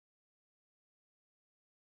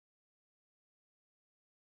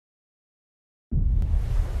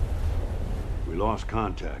lost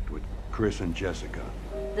contact with Chris and Jessica.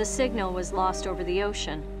 The signal was lost over the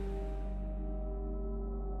ocean.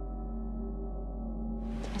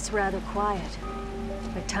 It's rather quiet,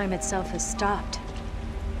 but time itself has stopped.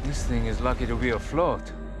 This thing is lucky to be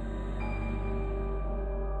afloat.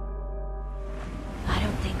 I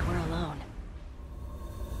don't think we're alone.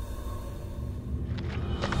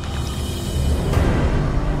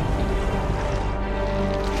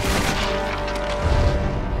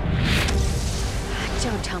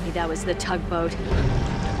 Don't tell me that was the tugboat.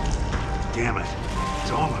 Damn it.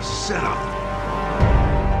 It's all a setup.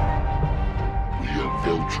 We are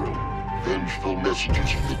Veltro, vengeful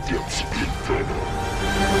messengers from the depths of the Inferno.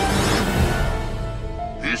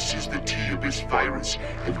 This is the T-Abyss virus,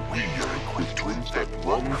 and we are equipped to infect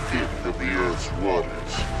 1/5 of the Earth's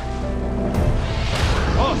waters.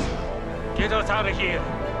 Boss, get us out of here.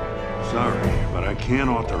 Sorry, but I can't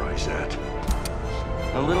authorize that.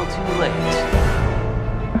 A little too late.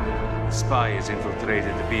 A spy has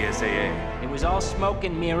infiltrated the BSAA. It was all smoke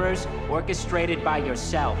and mirrors, orchestrated by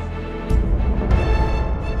yourself.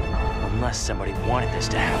 Unless somebody wanted this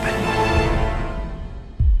to happen.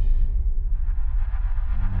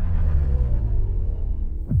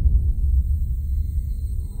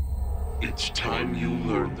 It's time you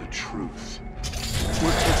learn the truth.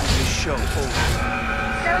 We're taking this show over.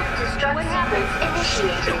 Self-destruct sequence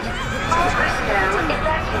initiated. All personnel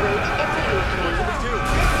evacuate immediately.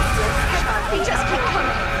 This sequence cannot be just keep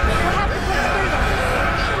coming. We'll have to put a spurt on it.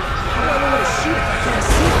 I don't want to shoot if I can't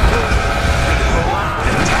see it.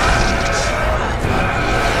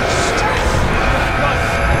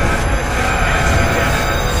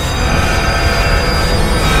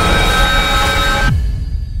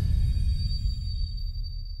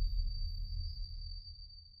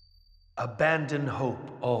 Abandon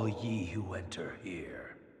hope, all ye who enter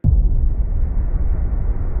here.